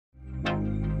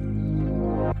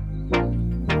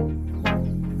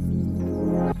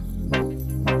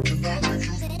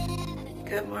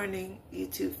morning,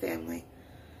 YouTube family.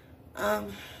 I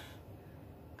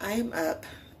am up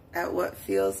at what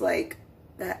feels like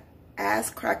the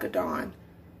ass crack of dawn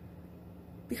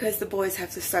because the boys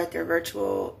have to start their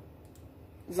virtual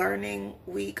learning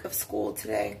week of school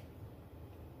today.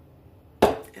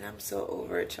 And I'm so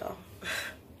over it, y'all.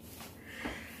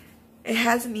 It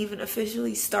hasn't even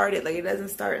officially started. Like, it doesn't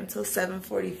start until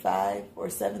 7:45 or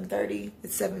 7:30.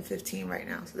 It's 7:15 right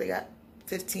now, so they got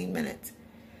 15 minutes.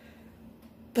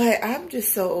 But I'm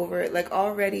just so over it. Like,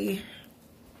 already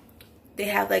they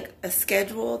have like a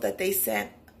schedule that they sent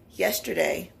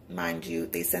yesterday, mind you.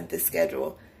 They sent this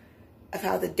schedule of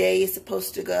how the day is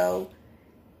supposed to go.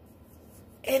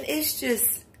 And it's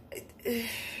just,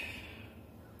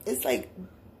 it's like,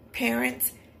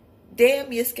 parents,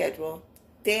 damn your schedule.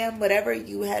 Damn whatever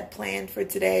you had planned for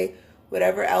today,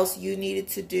 whatever else you needed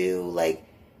to do. Like,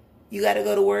 you got to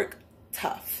go to work,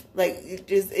 tough. Like, it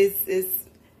just, it's,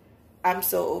 I'm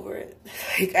so over it.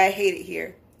 Like, I hate it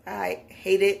here. I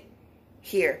hate it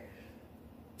here.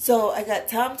 So I got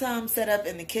Tom set up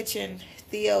in the kitchen.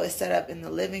 Theo is set up in the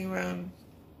living room.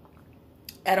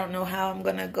 I don't know how I'm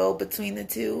going to go between the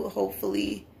two.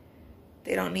 Hopefully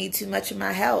they don't need too much of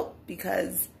my help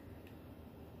because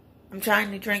I'm trying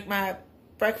to drink my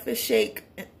breakfast shake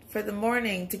for the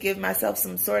morning to give myself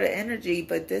some sort of energy.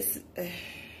 But this,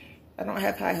 I don't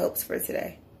have high hopes for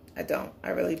today. I don't.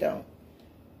 I really don't.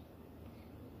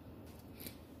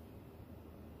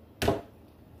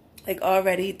 Like,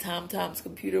 already Tom's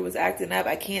computer was acting up.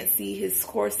 I can't see his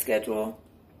course schedule.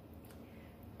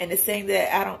 And it's saying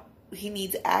that he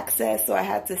needs access. So I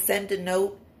had to send a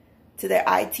note to their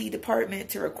IT department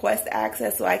to request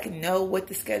access so I can know what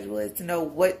the schedule is, to know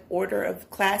what order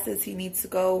of classes he needs to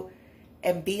go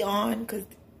and be on, because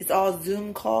it's all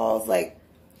Zoom calls. Like,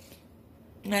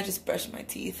 and I just brushed my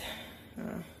teeth.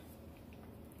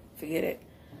 Forget it.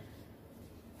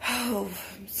 Oh,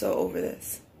 I'm so over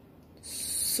this.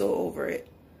 So over it.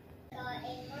 Got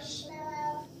a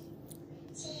marshmallow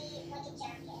tea like a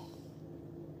jacket.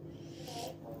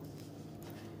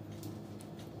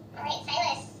 Alright,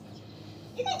 Silas.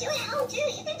 You can do it at home too.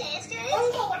 You can dance to it. Okay,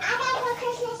 I got for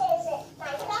Christmas is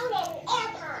my phone and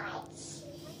AirPods.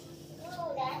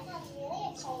 Oh, that sounds really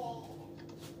exciting.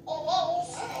 It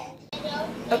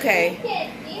is. Okay,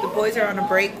 the boys are on a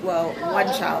break. Well, one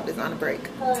child is on a break.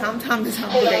 Tom is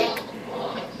on break.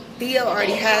 Theo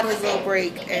already had his little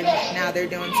break, and now they're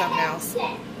doing something else.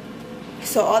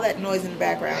 So all that noise in the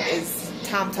background is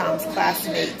Tom's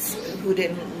classmates who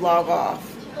didn't log off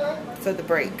for the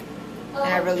break. And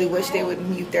I really wish they would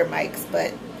mute their mics,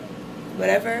 but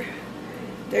whatever.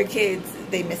 They're kids.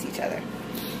 They miss each other.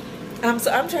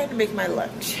 So I'm trying to make my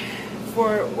lunch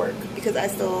for work because I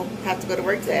still have to go to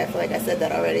work today. I feel like I said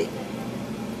that already.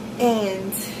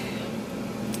 And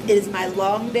it is my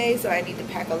long day, so I need to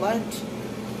pack a lunch.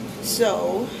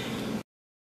 So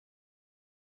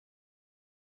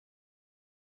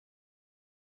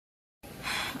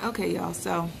okay, y'all,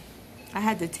 so I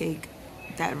had to take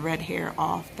that red hair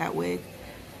off, that wig,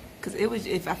 because it was,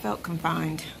 if I felt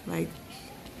confined, like,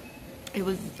 it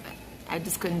was, I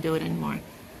just couldn't do it anymore.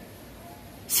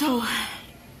 So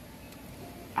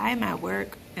I'm at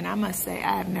work, and I must say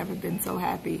I have never been so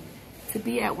happy to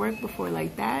be at work before.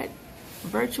 Like, that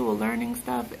virtual learning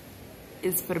stuff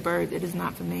is for the birds. It is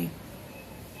not for me.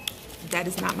 That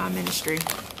is not my ministry.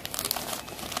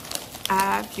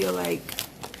 I feel like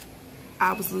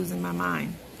I was losing my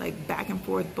mind. Like, back and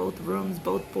forth, both rooms,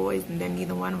 both boys, and then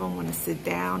neither one of them want to sit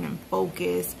down and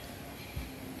focus.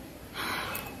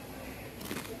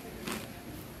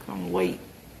 Couldn't wait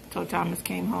till Thomas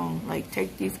came home. Like,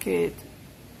 take these kids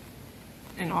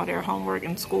and all their homework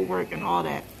and schoolwork and all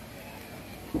that.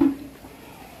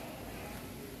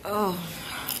 Oh.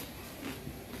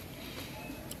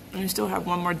 And I still have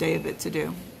one more day of it to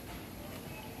do.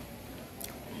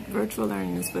 Virtual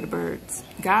learning is for the birds.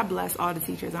 God bless all the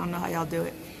teachers. I don't know how y'all do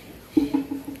it.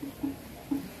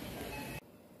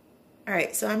 All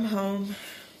right, so I'm home.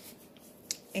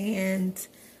 And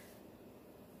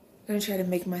I'm going to try to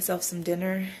make myself some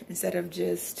dinner instead of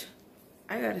just...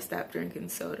 I got to stop drinking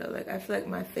soda. Like, I feel like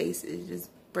my face is just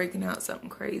breaking out something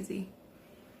crazy.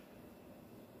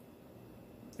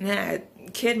 And then I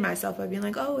kid myself by being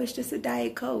like, oh, it's just a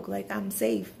Diet Coke. Like, I'm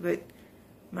safe. But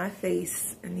my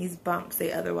face and these bumps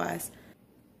say otherwise.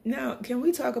 Now, can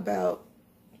we talk about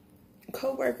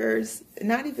coworkers?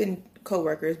 Not even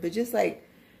coworkers, but just like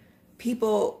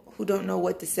people who don't know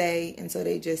what to say. And so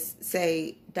they just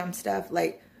say dumb stuff.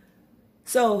 Like,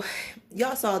 so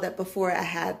y'all saw that before I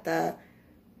had the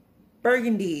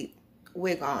burgundy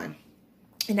wig on.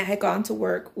 And I had gone to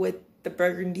work with the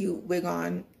burgundy wig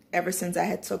on ever since I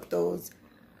had took those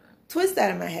twist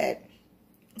that in my head.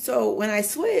 So when I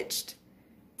switched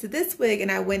to this wig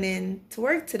and I went in to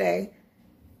work today,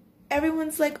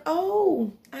 everyone's like,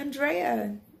 oh,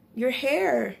 Andrea, your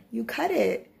hair, you cut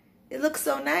it. It looks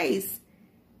so nice.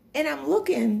 And I'm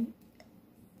looking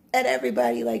at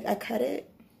everybody like, I cut it.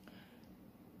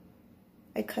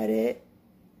 I cut it.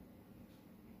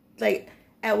 Like,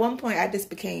 at one point, I just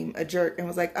became a jerk and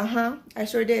was like, I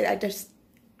sure did. I just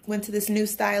went to this new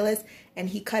stylist and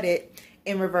he cut it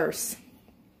in reverse.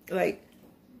 Like,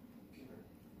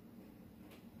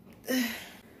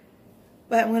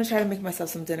 but I'm going to try to make myself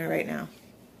some dinner right now.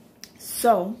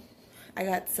 So, I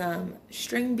got some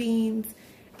string beans,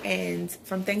 and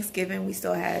from Thanksgiving, we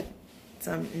still had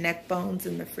some neck bones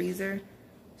in the freezer.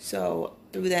 So,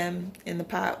 threw them in the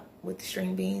pot with the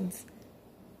string beans,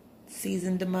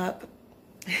 seasoned them up.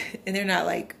 And they're not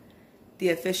like the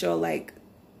official, like,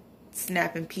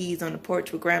 snapping peas on the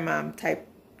porch with grandma type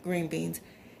green beans.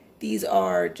 These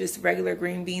are just regular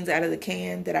green beans out of the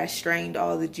can that I strained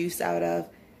all the juice out of.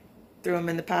 Threw them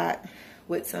in the pot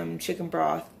with some chicken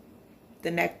broth, the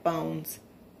neck bones,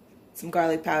 some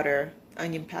garlic powder,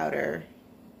 onion powder,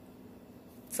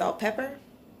 salt, pepper,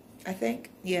 I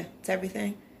think. Yeah, it's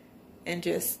everything. And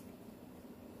just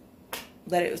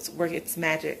let it work its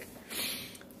magic.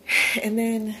 And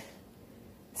then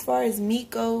as far as meat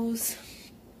goes,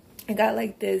 I got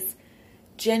like this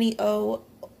Jenny O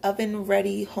oven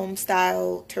ready home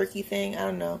style turkey thing. I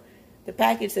don't know. The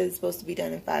package says it's supposed to be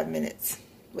done in 5 minutes.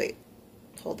 Wait,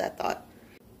 hold that thought.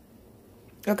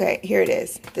 Okay, here it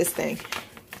is. This thing.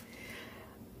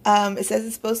 It says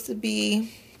it's supposed to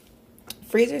be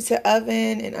freezer to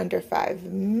oven in under 5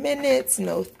 minutes.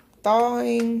 No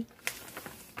thawing.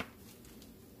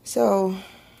 So,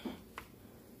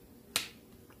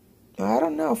 I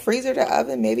don't know. Freezer to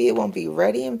oven. Maybe it won't be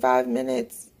ready in 5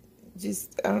 minutes.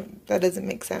 That doesn't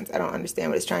make sense. I don't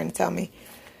understand what it's trying to tell me.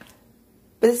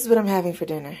 But this is what I'm having for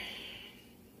dinner.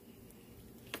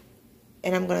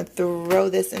 And I'm going to throw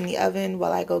this in the oven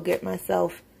while I go get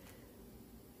myself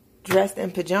dressed in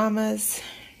pajamas.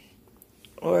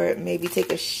 Or maybe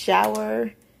take a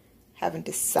shower. Haven't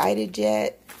decided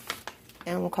yet.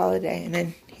 And we'll call it a day. And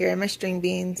then here are my string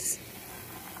beans.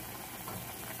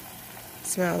 It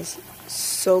smells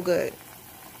so good.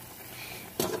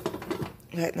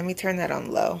 But let me turn that on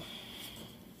low.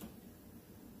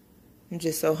 I'm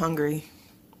just so hungry.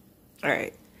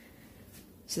 Alright.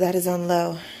 So that is on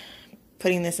low.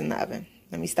 Putting this in the oven.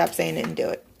 Let me stop saying it and do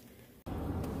it.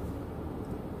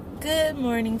 Good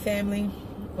morning, family.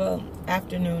 Well,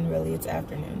 afternoon, really. It's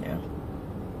afternoon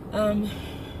now.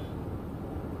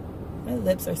 My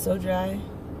lips are so dry.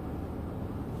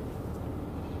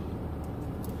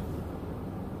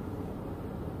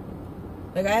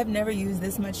 Like, I have never used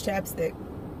this much chapstick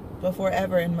before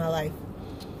ever in my life.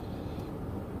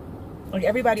 Like,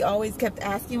 everybody always kept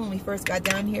asking when we first got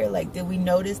down here, like, did we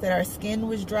notice that our skin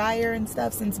was drier and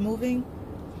stuff since moving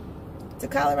to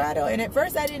Colorado? And at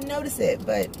first I didn't notice it,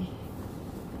 but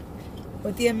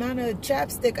with the amount of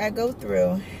chapstick I go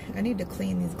through, I need to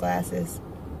clean these glasses.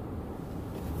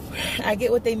 I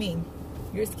get what they mean.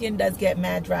 Your skin does get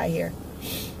mad dry here.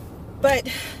 But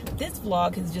this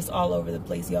vlog is just all over the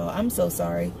place, y'all. I'm so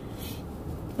sorry.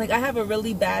 Like, I have a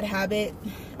really bad habit.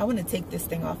 I want to take this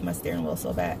thing off my steering wheel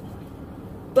so bad.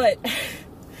 But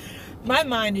my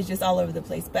mind is just all over the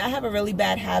place. But I have a really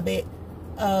bad habit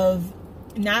of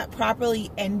not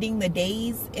properly ending the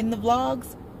days in the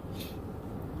vlogs.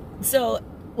 So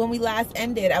when we last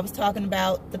ended, I was talking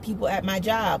about the people at my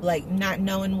job, like, not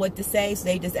knowing what to say. So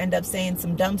they just end up saying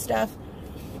some dumb stuff.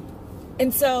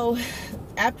 And so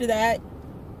after that,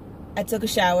 I took a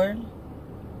shower,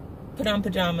 put on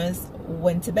pajamas,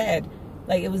 went to bed.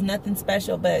 Like, it was nothing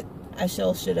special, but I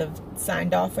still should have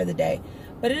signed off for the day.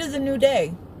 But it is a new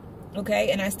day,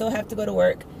 okay? And I still have to go to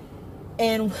work.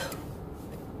 And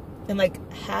in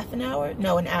like half an hour?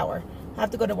 No, an hour. I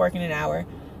have to go to work in an hour.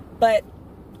 But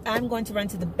I'm going to run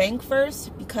to the bank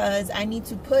first because I need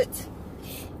to put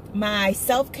my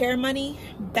self-care money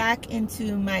back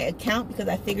into my account because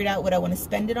I figured out what I want to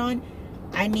spend it on.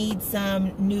 I need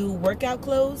some new workout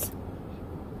clothes.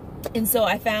 And so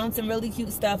I found some really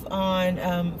cute stuff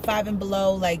on Five and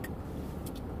Below, like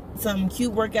some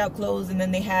cute workout clothes. And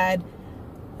then they had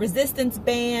resistance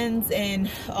bands and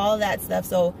all that stuff.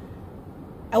 So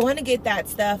I want to get that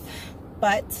stuff.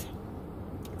 But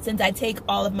since I take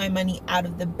all of my money out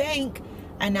of the bank,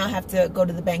 I now have to go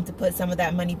to the bank to put some of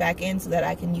that money back in so that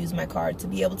I can use my card to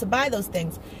be able to buy those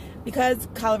things. Because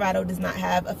Colorado does not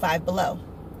have a Five Below,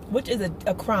 which is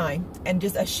a crime and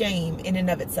just a shame in and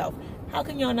of itself. How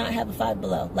can y'all not have a Five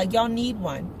Below? Like, y'all need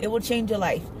one. It will change your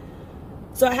life.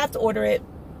 So I have to order it.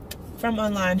 from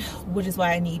online, which is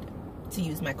why I need to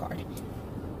use my card.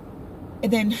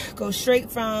 And then go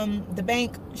straight from the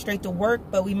bank straight to work,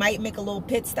 but we might make a little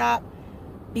pit stop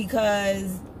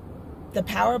because the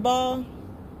Powerball,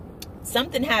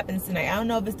 something happens tonight. I don't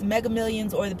know if it's the Mega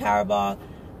Millions or the Powerball,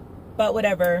 but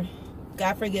whatever.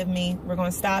 God forgive me. We're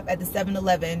going to stop at the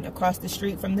 7-Eleven across the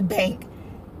street from the bank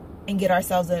and get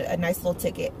ourselves a nice little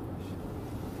ticket.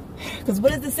 Because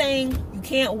what is the saying? You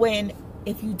can't win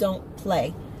if you don't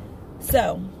play.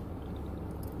 So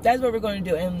that's what we're going to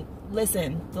do. And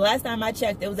listen, the last time I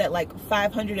checked, it was at like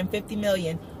 550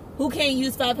 million. Who can't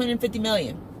use 550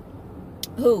 million?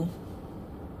 Who?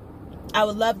 I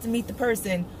would love to meet the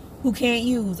person who can't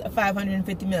use a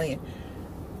 550 million.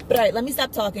 But all right, let me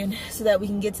stop talking so that we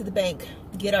can get to the bank,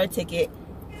 get our ticket,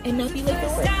 and not be late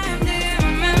for work.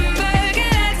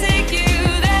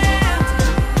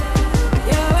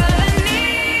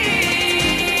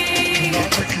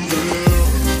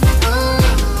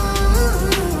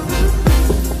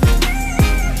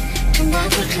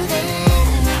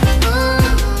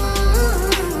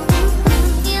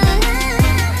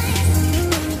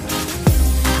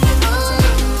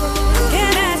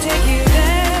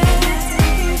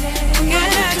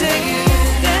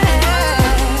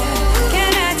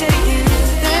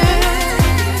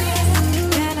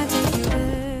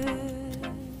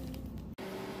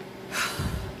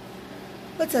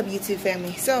 What's up, YouTube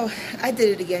family? So I did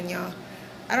it again, y'all.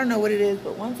 I don't know what it is,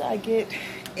 but once I get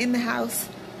in the house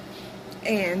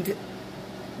and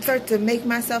start to make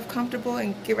myself comfortable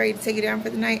and get ready to take it down for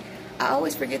the night, I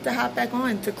always forget to hop back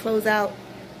on to close out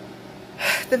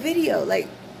the video. Like,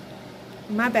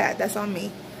 my bad, that's on me.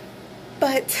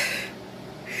 But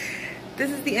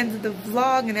this is the end of the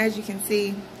vlog, and as you can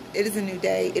see, it is a new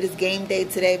day. It is game day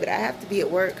today, but I have to be at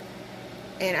work,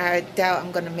 and I doubt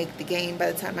I'm gonna make the game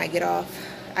by the time I get off.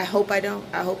 I hope I don't.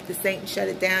 I hope the Saints shut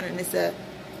it down, and it's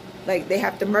like they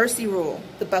have the mercy rule,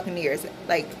 the Buccaneers,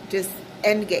 like just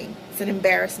end game. It's an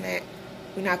embarrassment.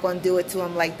 We're not gonna do it to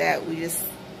them like that.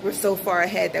 We're so far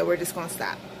ahead that we're just gonna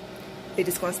stop. They're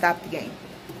just gonna stop the game.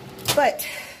 But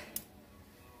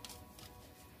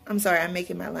I'm sorry, I'm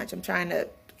making my lunch. I'm trying to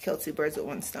kill two birds with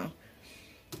one stone.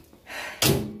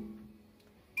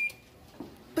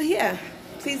 But yeah,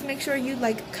 please make sure you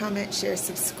like, comment, share,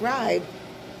 subscribe,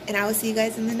 and I will see you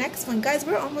guys in the next one. Guys,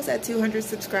 we're almost at 200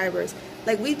 subscribers.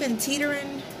 Like, we've been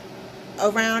teetering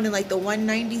around in like the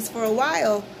 190s for a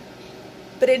while,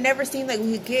 but it never seemed like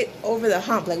we would get over the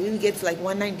hump. Like, we would get to like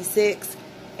 196,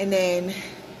 and then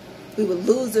we would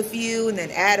lose a few and then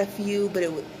add a few, but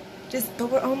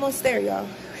we're almost there, y'all.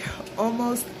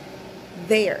 Almost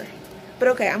there. But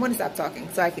okay, I'm gonna stop talking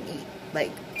so I can eat.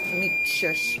 Like, let me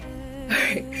shush.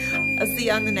 Alright, I'll see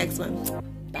you on the next one.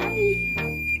 Bye.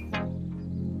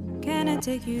 Can I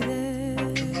take you there?